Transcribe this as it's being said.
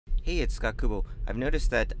Hey, it's Scott Kubo. I've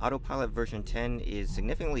noticed that Autopilot version 10 is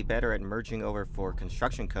significantly better at merging over for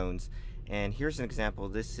construction cones. And here's an example.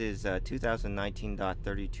 This is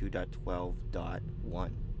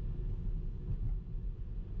 2019.32.12.1.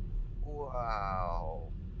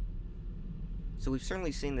 Wow. So we've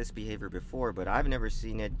certainly seen this behavior before, but I've never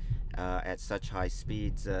seen it at such high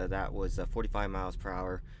speeds. That was 45 miles per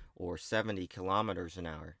hour or 70 kilometers an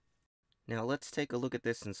hour. Now let's take a look at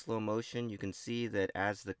this in slow motion. You can see that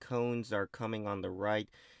as the cones are coming on the right,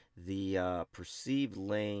 the perceived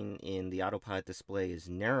lane in the autopilot display is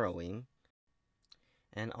narrowing,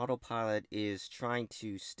 and autopilot is trying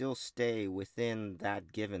to still stay within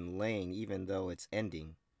that given lane even though it's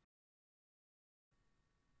ending.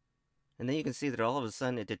 And then you can see that all of a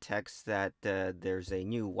sudden it detects that there's a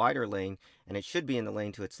new wider lane and it should be in the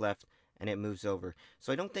lane to its left, and it moves over.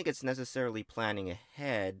 So I don't think it's necessarily planning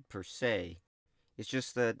ahead per se. It's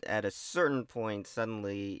just that at a certain point,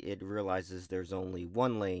 suddenly it realizes there's only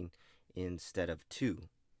one lane instead of two.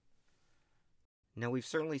 Now, we've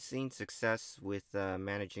certainly seen success with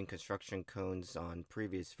managing construction cones on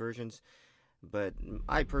previous versions, but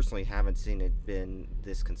I personally haven't seen it been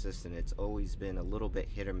this consistent. It's always been a little bit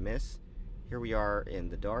hit or miss. Here we are in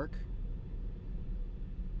the dark.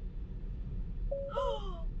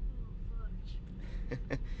 Oh, fudge.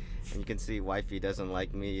 And you can see wifey doesn't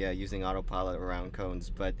like me using autopilot around cones,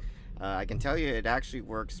 but I can tell you it actually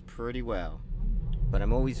works pretty well. But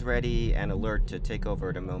I'm always ready and alert to take over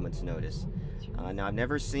at a moment's notice. Now, I've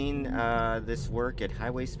never seen this work at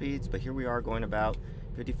highway speeds, but here we are going about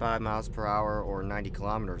 55 miles per hour or 90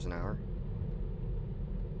 kilometers an hour.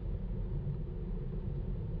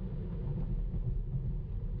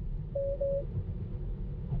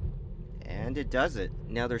 And it does it.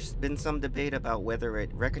 Now, there's been some debate about whether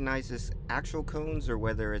it recognizes actual cones or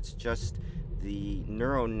whether it's just the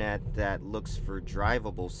neural net that looks for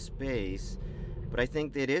drivable space. But I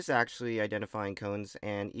think it is actually identifying cones,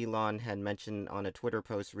 and Elon had mentioned on a Twitter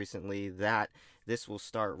post recently that this will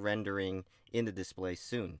start rendering in the display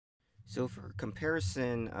soon. So for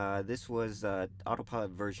comparison, this was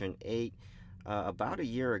Autopilot version 8 about a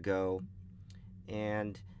year ago,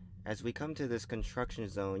 and as we come to this construction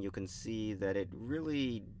zone, you can see that it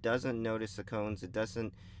really doesn't notice the cones. It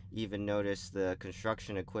doesn't even notice the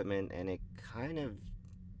construction equipment, and it kind of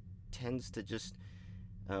tends to just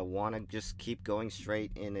want to just keep going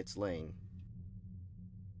straight in its lane.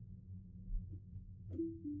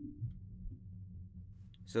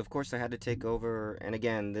 So of course I had to take over, and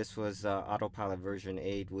again, this was Autopilot version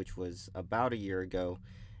 8, which was about a year ago.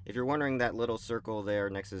 If you're wondering, that little circle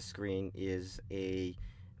there next to the screen is a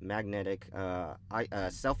magnetic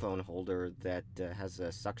cell phone holder that has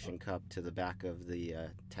a suction cup to the back of the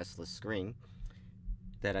Tesla screen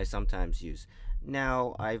that I sometimes use.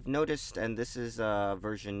 Now, I've noticed, and this is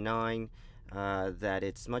version 9, that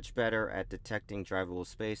it's much better at detecting drivable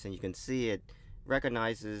space, and you can see it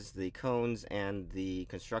recognizes the cones and the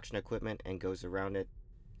construction equipment and goes around it.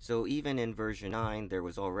 So even in version 9, there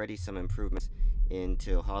was already some improvements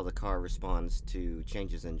into how the car responds to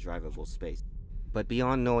changes in drivable space. But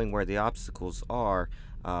beyond knowing where the obstacles are,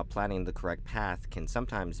 planning the correct path can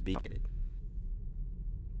sometimes be complicated.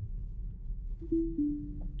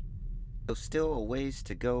 So still a ways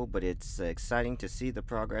to go, but it's exciting to see the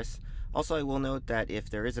progress. Also, I will note that if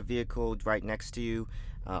there is a vehicle right next to you,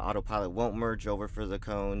 Autopilot won't merge over for the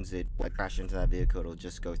cones. It won't crash into that vehicle, it'll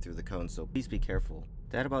just go through the cones, so please be careful.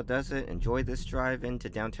 That about does it. Enjoy this drive into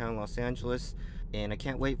downtown Los Angeles, and I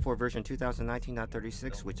can't wait for version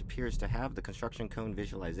 2019.36, which appears to have the construction cone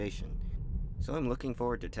visualization. So I'm looking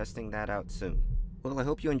forward to testing that out soon. Well, I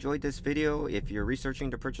hope you enjoyed this video. If you're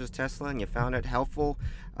researching to purchase Tesla and you found it helpful,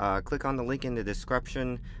 click on the link in the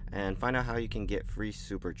description and find out how you can get free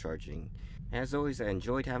supercharging. As always, I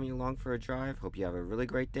enjoyed having you along for a drive. Hope you have a really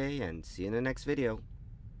great day, and see you in the next video.